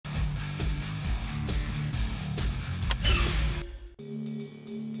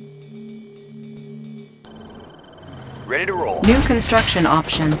Ready to roll. New construction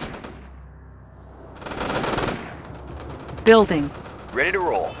options. Building. Ready to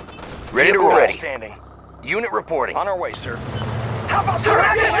roll. Ready to roll. Ready. Standing. Unit reporting. On our way, sir. How about sir?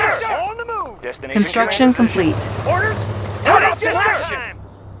 Yes, sir. On the move. Destination Construction command complete. position. Orders. How about yes, sir?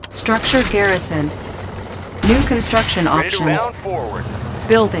 Structure garrisoned. New construction Ready to options. round forward.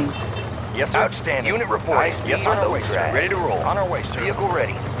 Building. Yes, sir. Outstanding. Unit reporting. High speed, Yes, sir. on our Low way, drag. sir. Ready to roll. On our way, sir. Vehicle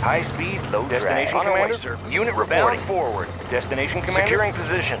ready. High speed, low Destination drag. On our way, commander. sir. Unit reporting. Bound Forward. Destination commander. Securing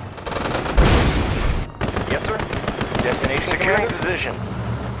position. Yes, sir. Destination Securing commander. position.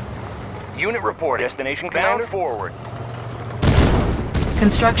 Unit reporting. Destination Bound commander. forward.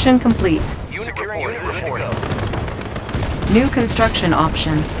 Construction complete. Unit Securing reporting. unit Ready to reporting. go. New construction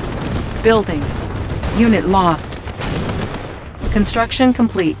options. Building. Unit lost. Construction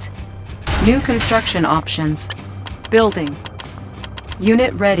complete. New construction options. Building.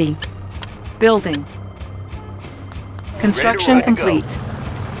 Unit ready. Building. Construction Ready to go. complete.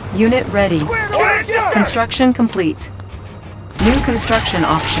 Unit ready. Orders, yes, sir. Construction complete. New construction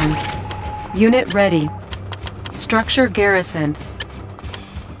options. Unit ready. Structure garrisoned.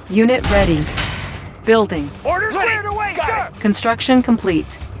 Unit ready. Building. Orders cleared away, sir. Construction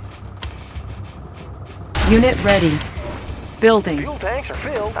complete. Unit ready. Building. Fuel tanks are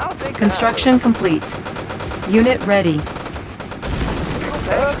filled. I'll take Construction complete. Unit ready.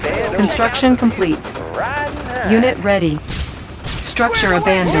 Construction complete. Unit ready. Structure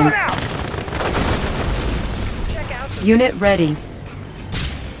abandoned. Unit ready.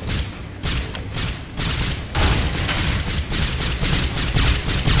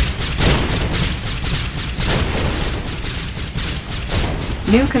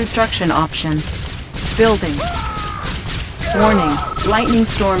 New construction options. Building. Warning. Lightning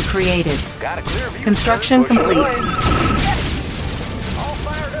storm created. Got a clear view. Construction Pushing complete. away. All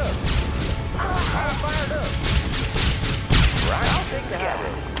fired up. All fired up. Right, I'll take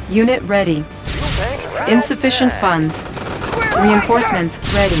that. Unit ready. Fuel tanks are right. Insufficient funds. Reinforcements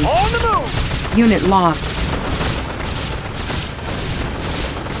ready. On the move. Unit lost.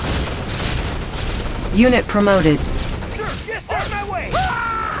 Unit promoted. Sir, yes, sir. On my way.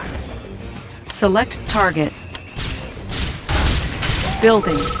 Select target.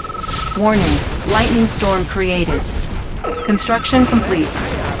 Building. Warning. Lightning storm created. Construction complete.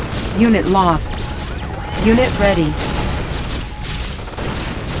 Unit lost. Unit ready.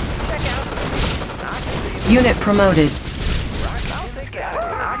 Unit promoted. I'll take that.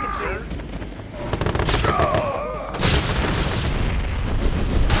 I can see it.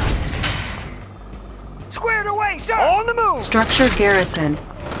 Squared away, sir. On the move. Structure garrisoned.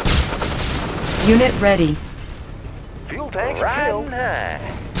 Unit ready. Fuel tanks are filled. High.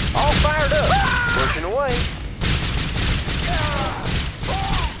 All fired up. Pushing away.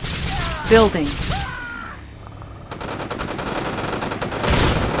 Building.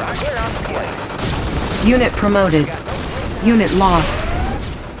 Right clear out the place. Unit promoted. Unit lost.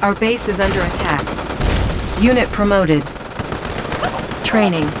 Our base is under attack. Unit promoted.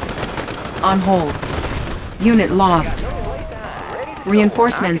 Training. On hold. Unit lost.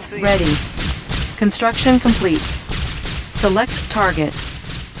 Reinforcements ready. Construction complete. Select target.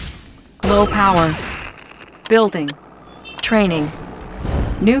 Low power. Building. Training.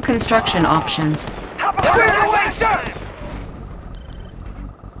 New construction options. Squared away, sir.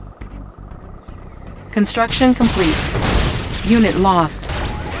 Construction complete. Unit lost.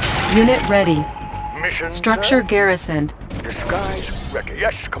 Unit ready. Mission. Structure garrisoned. Disguise wreckage.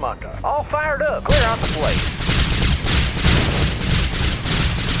 Yes, Commander. All fired up. Clear out the place.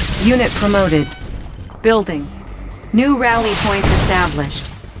 Unit promoted. Building. New rally point established.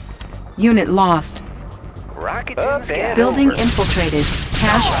 Unit lost. Rockets in the sky. Building infiltrated.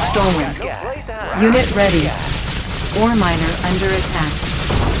 Cash stolen. Unit ready. Ore miner under attack.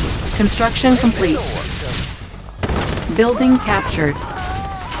 Construction complete. Building captured.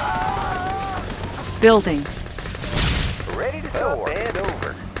 Building. Ready to soar. And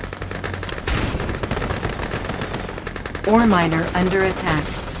over. Ore miner under attack.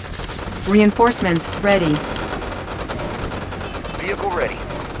 Reinforcements ready. Vehicle ready.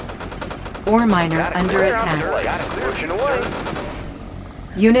 Ore miner Got it under clear out the attack. place. Got it clear. Pushing away.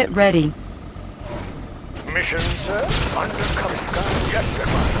 Unit ready. Mission, sir. Undercover sky. Yes,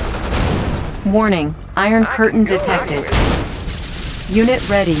 sir. Warning. Iron curtain detected. Unit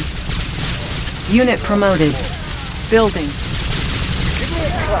ready. Unit promoted. Building. Give me a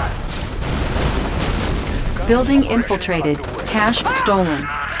clap. Building infiltrated. Cash stolen.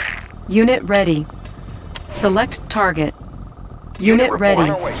 Unit ready. Select target. Unit On ready.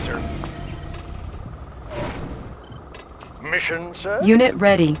 our way, sir. mission, sir. Unit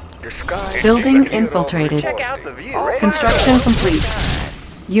ready. Disguise. Building infiltrated. Check out the view. Construction complete.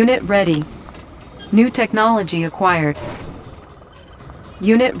 Unit ready. New technology acquired.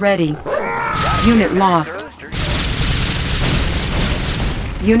 Unit ready. Unit lost.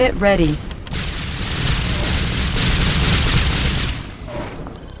 Unit ready.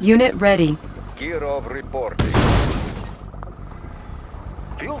 Unit ready. Gear of reporting.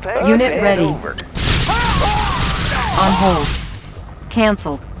 Fuel tank Unit and ready. over. On hold.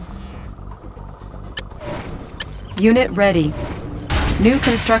 Cancelled. Unit ready. New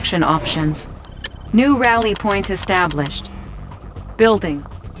construction options. New rally point established. Building.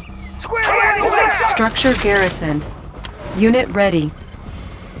 Structure garrisoned. Unit ready.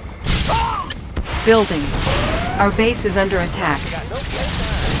 Building. Our base is under attack.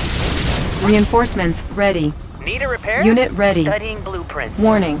 Reinforcements ready. Need a repair? Unit ready. Studying blueprints.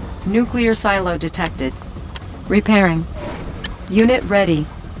 Warning. Nuclear silo detected. Repairing. Unit ready.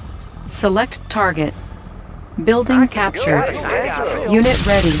 Select target. Building captured. Unit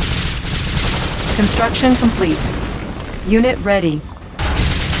ready. Construction complete. Unit ready.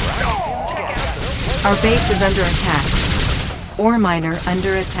 Our base is under attack. Ore miner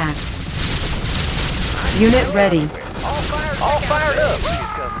under attack. Unit ready. All fired up.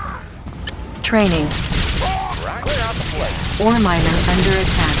 Training. Clear out the place. Ore miner under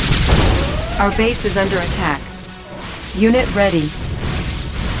attack. Our base is under attack. Unit ready.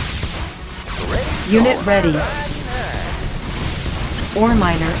 Unit ready. Ore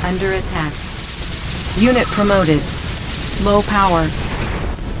miner under attack. Unit promoted. Low power.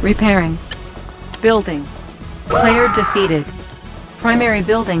 Repairing. Building. Player defeated. Primary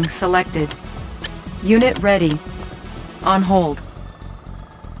building selected. Unit ready. On hold.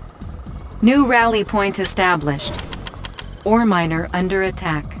 New rally point established. Ore miner under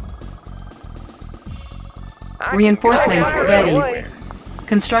attack. Reinforcements ready.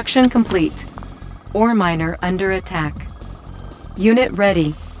 Construction complete. Ore miner under attack. Unit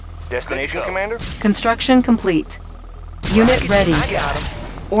ready. Destination, Commander? Construction complete. Unit ready.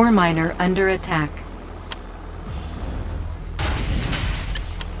 Ore miner under attack.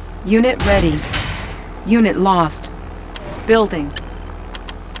 Unit ready. Unit lost. Building.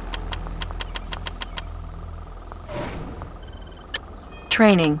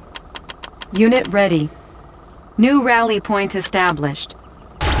 Training. Unit ready. New rally point established.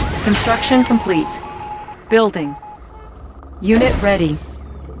 Construction complete. Building. Unit ready.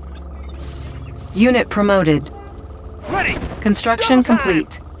 Unit promoted. Ready. Construction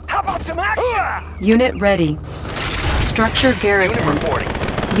complete. How about some action? Unit ready. Structure garrison. Unit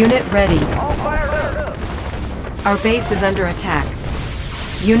reporting. Unit ready. All fired up. Our base is under attack.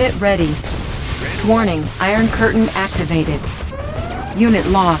 Unit ready. Warning, Iron Curtain activated. Unit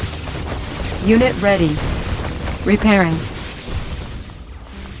lost. Unit ready. Repairing.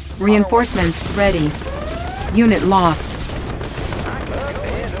 Reinforcements ready. Unit lost.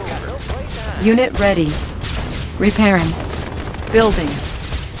 Unit ready. Repairing. Building.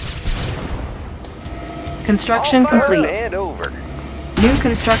 Construction complete. And over. New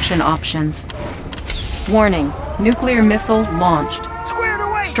construction options. Warning, nuclear missile launched. Squared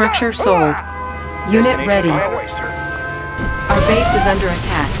away. Structure sold. Unit ready. Highway, sir. Our base is under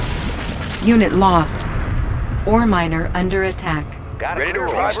attack. Unit lost. Ore miner under attack. Ready to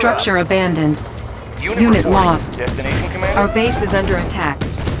roll. Structure abandoned. Unit reporting. lost. Destination, Commander? Our base is under attack.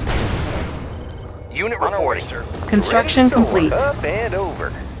 Unit reporting, sir. Construction complete. Up and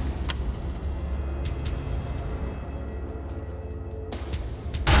over.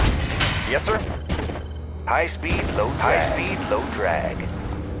 Yes, sir. High speed, low drag.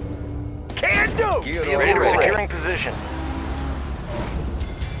 Can do. Ready to securing position.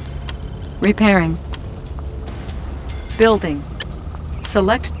 Repairing. Building.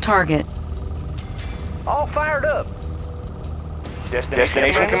 Select target. All fired up.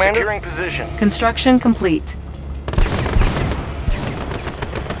 Destination, Commander? Securing position. Construction complete.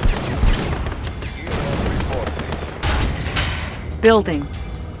 Building.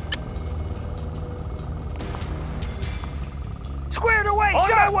 Squared away. On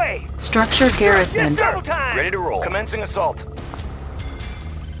my way. Structure garrisoned. Double time. Ready to roll. Commencing assault.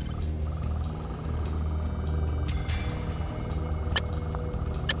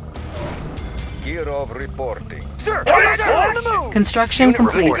 Gear of reporting. Sir, sir. On the move. Construction Unit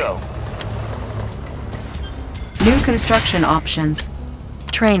complete. report. New construction options.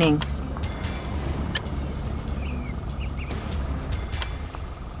 Training.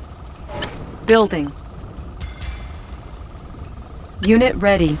 Building. Unit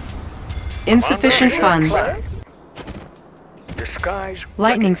ready. Insufficient funds. Disguise.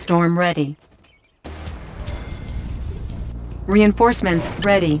 Lightning storm ready. Reinforcements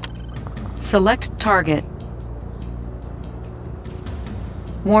ready. Select target.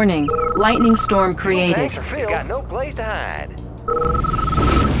 Warning, lightning storm created. Tanks are filled. Got no place to hide.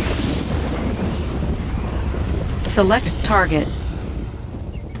 Select target.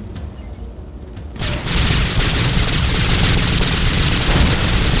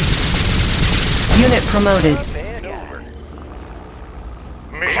 Unit promoted. And over.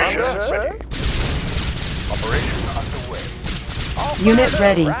 Mission Commander, ready. Operation underway. All Unit fired up.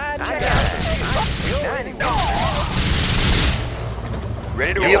 ready. Ride and die.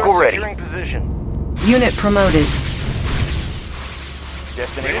 Ready to Vehicle roll. ready. Securing position. Unit promoted.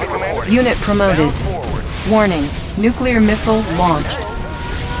 Destination commander. Unit promoted. Bound forward. Warning, nuclear missile launched.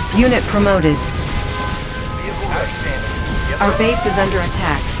 Unit promoted. Vehicle outstanding. Yes, Our sir. base is under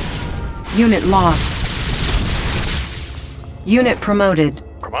attack. Unit lost. Unit promoted.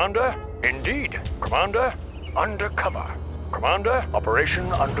 Commander, indeed. Commander, undercover. Commander, operation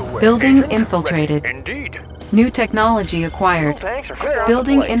underway. Building Agent infiltrated. ready. Indeed. New technology acquired. Tanks are filled.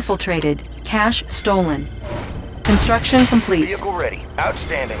 Building infiltrated. Cache stolen. Construction complete. Vehicle ready.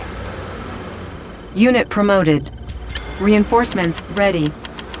 Outstanding. Unit promoted. Reinforcements ready.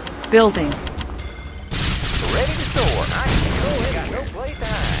 Building. Ready to soar. I can go. Got no place to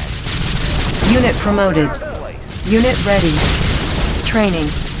hide. Unit promoted. Fired up. Unit ready. Training.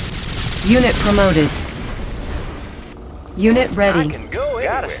 Unit promoted. Unit I ready. can go anywhere.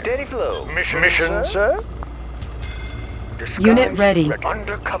 Got a steady flow. Mission, sir. Disguise Unit ready.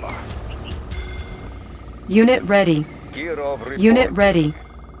 Undercover. Unit ready. Gear of report. Unit ready.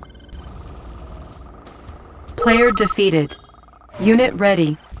 Player defeated. Unit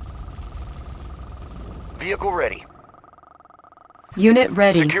ready. Vehicle ready. Unit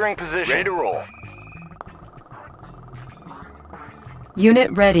ready. Securing position. Ready to roll.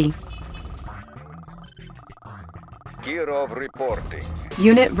 Unit ready. Gear of reporting.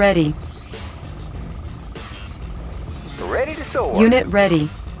 Unit ready. Ready to soar. Unit ready.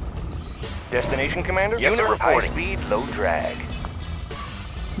 Destination commander. Yes, Unit sir. reporting. High speed, low drag.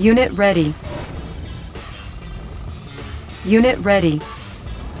 Unit ready. Unit ready.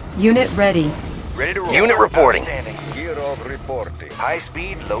 Unit ready. Ready to roll. Unit reporting. Outstanding. Gear of reporting. High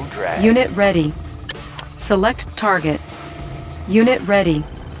speed, low drag. Unit ready. Select target. Unit ready.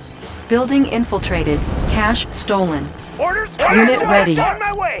 Building infiltrated. Cache stolen. Orders. Unit ready. On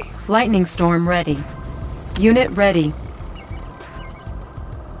my way. Lightning storm ready. Unit ready.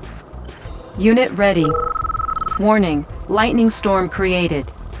 Unit ready. Warning, lightning storm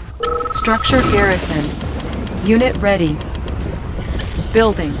created. Structure garrison. Unit ready.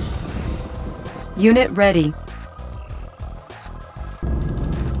 Building. Unit ready.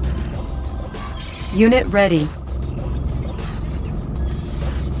 Unit ready.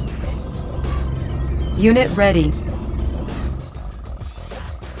 Unit ready.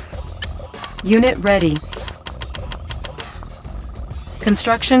 Unit ready.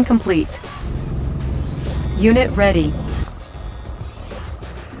 Construction complete. Unit ready.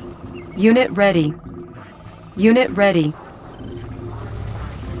 Unit ready. Unit ready.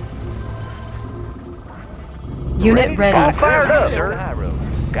 Unit All ready. fired up,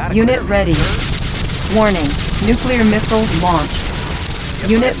 sir. Unit ready. Warning, nuclear missile launched.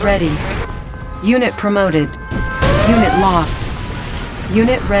 Unit ready. Unit promoted. Unit lost.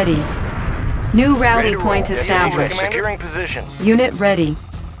 Unit ready. New rally point established. Securing position. Unit ready.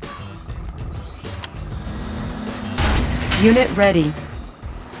 Unit ready.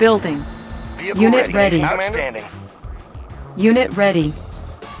 Building. Vehicle Unit ready. Outstanding. Unit ready.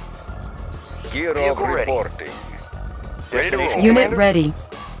 Gear of Vehicle ready. reporting. Ready to roll. Unit Commander. ready.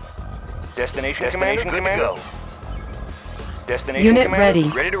 Destination commander. Good to go. Destination Unit commander. ready.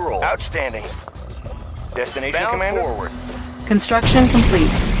 Ready to roll. Outstanding. Destination Bound commander. forward. Construction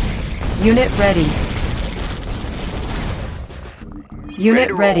complete. Unit ready.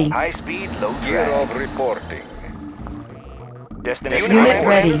 Unit ready. High speed, low Gear drag. of reporting. Destination Unit commander.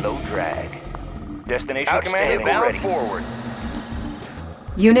 ready. Low drag. Destination commander. Bound Ready. forward.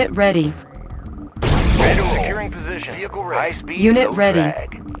 Unit ready. Ready to roll. Securing position. Vehicle ready. High speed, Unit low ready.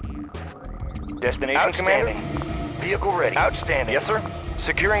 drag. Destination commander. Vehicle ready. Outstanding. Yes, sir.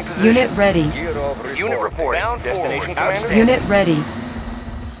 Securing position. Unit ready. Gear of reporting. Unit report. Bound Destination forward. commander. Unit ready.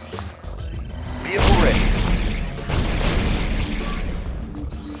 Vehicle ready.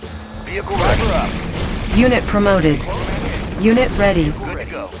 Vehicle ready. Up. Unit promoted. Unit ready. Good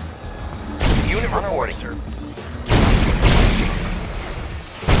to go. Unit reporting, sir.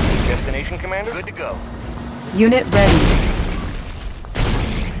 Destination commander. Good to go. Unit ready.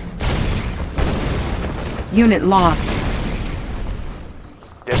 Unit lost.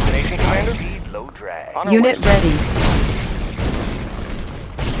 Destination commander. Speed, low drag. On our Unit way, sir. ready.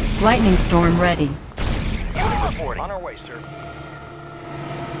 Lightning storm ready. Unit reporting. On our way, sir.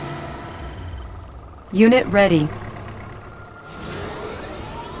 Unit ready.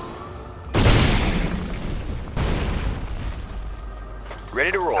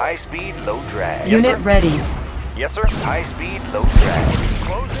 Ready to roll. High speed, low drag. Unit ready. Yes, sir. High speed, low drag.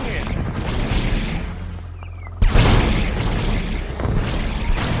 Closing in.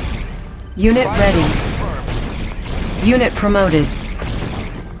 Unit ready. Confirmed. Unit promoted.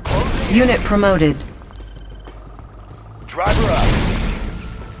 Unit promoted. Driver up.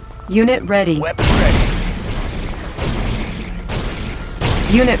 Unit ready. Weapons ready.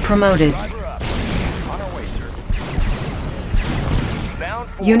 Unit promoted. Driver up. On our way, sir. Bound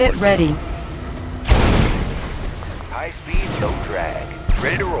forward. Unit ready. High speed, low drag.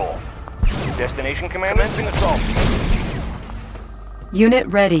 Ready to roll. Destination commander. Commencing assault. Unit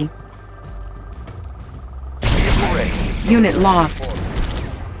ready. Vehicle ready. Unit lost.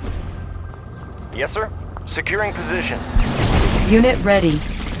 Yes, sir. Securing position. Unit ready.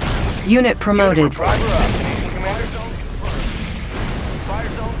 Unit promoted. Driver up. Commander zone confirmed. Fire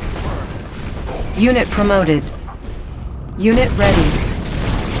zone confirmed. Unit promoted. Unit ready.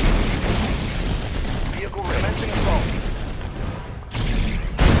 Vehicle ready. Commencing assault.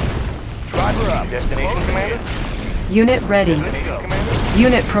 Driver up. Destination commander. Unit ready. Destination commander.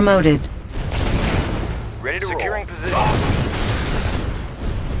 Unit promoted. Ready to securing position.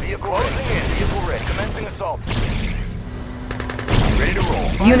 Vehicle closing in. Vehicle ready. Commencing assault. Ready to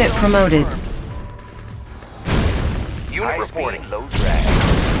roll. Unit promoted. Unit reporting. Low drag.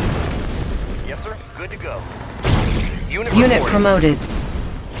 Yes, sir. Good to go. Unit reporting. Promoted.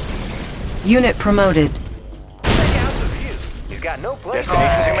 Unit promoted. Check out the view. He's got no place.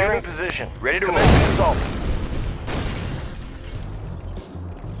 Destination securing position. Ready to commence assault.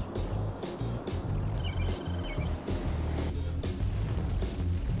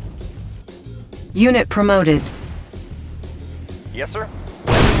 Unit promoted. Yes, sir.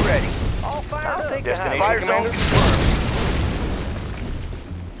 Weapons ready. All fired up. Destination Fire commander. zone confirmed.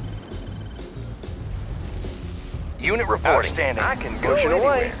 Unit reporting. Outstanding. I can go Pushing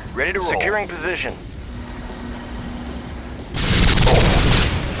anywhere. away. Ready to roll. Securing position.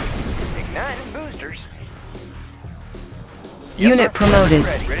 Igniting boosters. Unit promoted.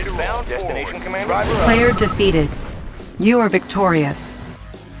 Ready to roll. Destination commander. Player defeated. You are victorious.